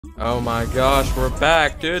Oh my gosh, we're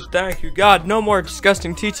back, dude. Thank you, God. No more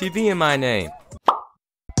disgusting TTV in my name.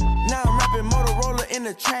 Now I'm rapping Motorola in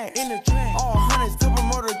the trash. All hundreds, double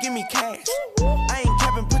motor, give me cash. I ain't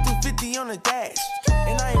capping, put 250 on the dash.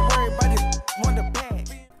 And I ain't worried about this one the bag.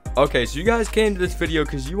 Okay, so you guys came to this video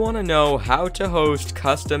because you want to know how to host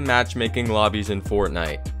custom matchmaking lobbies in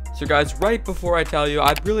Fortnite. So guys, right before I tell you,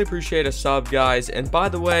 I'd really appreciate a sub, guys. And by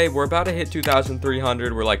the way, we're about to hit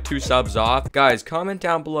 2,300. We're like 2 subs off. Guys, comment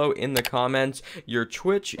down below in the comments your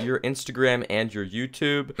Twitch, your Instagram, and your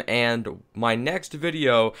YouTube. And my next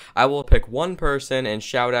video, I will pick one person and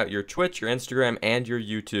shout out your Twitch, your Instagram, and your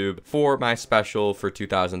YouTube for my special for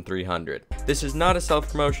 2,300. This is not a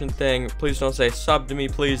self-promotion thing. Please don't say sub to me,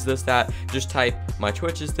 please, this, that. Just type my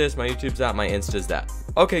Twitch is this, my YouTube's that, my Insta's that.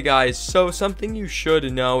 Okay guys, so something you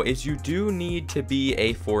should know is you do need to be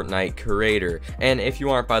a Fortnite creator. And if you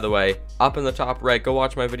aren't, by the way, up in the top right, go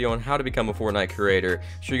watch my video on how to become a Fortnite creator.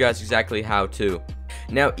 Show you guys exactly how to.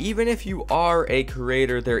 Now, even if you are a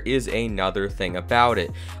creator, there is another thing about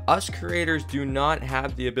it. Us creators do not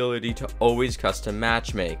have the ability to always custom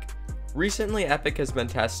matchmake. Recently, Epic has been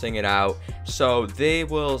testing it out, so they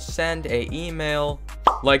will send an email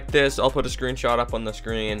like this. I'll put a screenshot up on the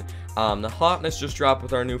screen. The hotness just dropped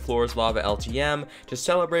with our new Floors Lava LTM. To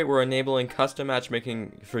celebrate, we're enabling custom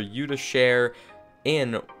matchmaking for you to share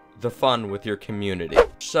in the fun with your community.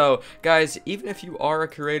 So guys, even if you are a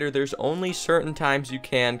creator, there's only certain times you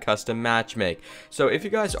can custom matchmake. So if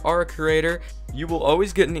you guys are a creator, you will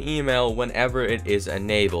always get an email whenever it is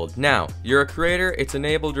enabled. Now, you're a creator, it's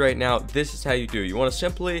enabled right now. This is how you do. You want to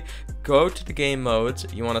simply go to the game modes.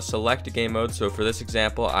 You want to select a game mode. So for this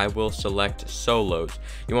example, I will select solos.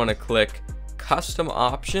 You want to click custom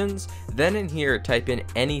options, then in here type in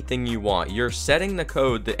anything you want. You're setting the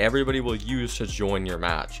code that everybody will use to join your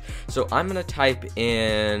match. So I'm gonna type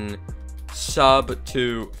in sub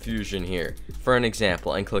to Fusion here for an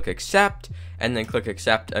example and click accept, and then click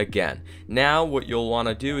accept again. Now what you'll want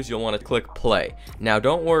to do is you'll want to click play. Now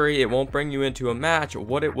don't worry, it won't bring you into a match.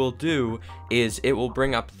 What it will do is it will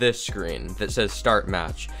bring up this screen that says start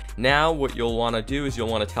match. Now what you'll want to do is you'll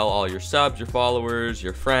want to tell all your subs, your followers,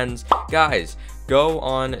 your friends, guys, go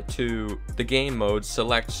on to the game mode,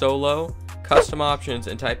 select solo, custom options,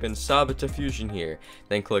 and type in sub to Fusion here.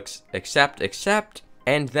 Then click accept.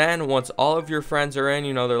 And then once all of your friends are in,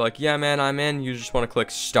 you know, they're like, yeah man, I'm in, you just want to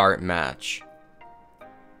click start match.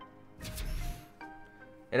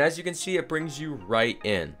 And as you can see, it brings you right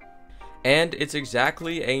in. And it's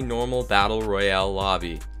exactly a normal battle royale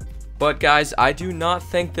lobby. But guys, I do not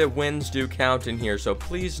think that wins do count in here, so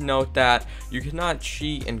please note that you cannot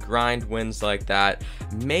cheat and grind wins like that.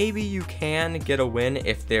 Maybe you can get a win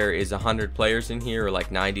if there is 100 players in here, or like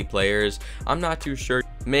 90 players. I'm not too sure.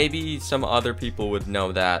 Maybe some other people would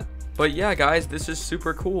know that. But yeah guys, this is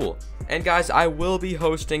super cool. And guys, I will be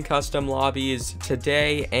hosting custom lobbies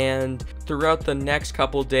today and throughout the next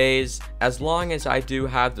couple days, as long as I do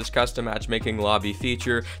have this custom matchmaking lobby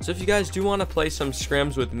feature. So if you guys do want to play some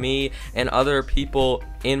scrims with me and other people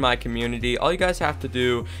in my community, all you guys have to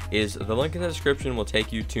do is the link in the description will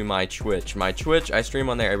take you to my Twitch. My Twitch, I stream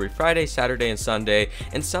on there every Friday, Saturday, and Sunday,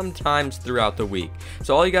 and sometimes throughout the week.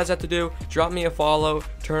 So all you guys have to do, drop me a follow,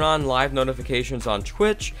 turn on live notifications on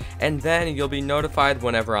Twitch, and then you'll be notified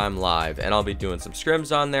whenever I'm live. And I'll be doing some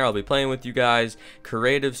scrims on there. I'll be playing with you guys,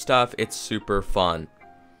 creative stuff. It's super fun.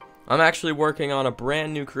 I'm actually working on a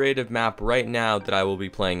brand new creative map right now that I will be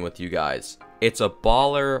playing with you guys. It's a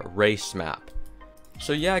baller race map.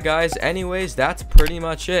 So yeah guys, anyways, that's pretty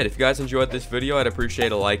much it. If you guys enjoyed this video, I'd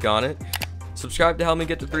appreciate a like on it. Subscribe to help me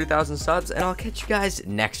get to 3,000 subs, and I'll catch you guys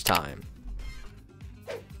next time.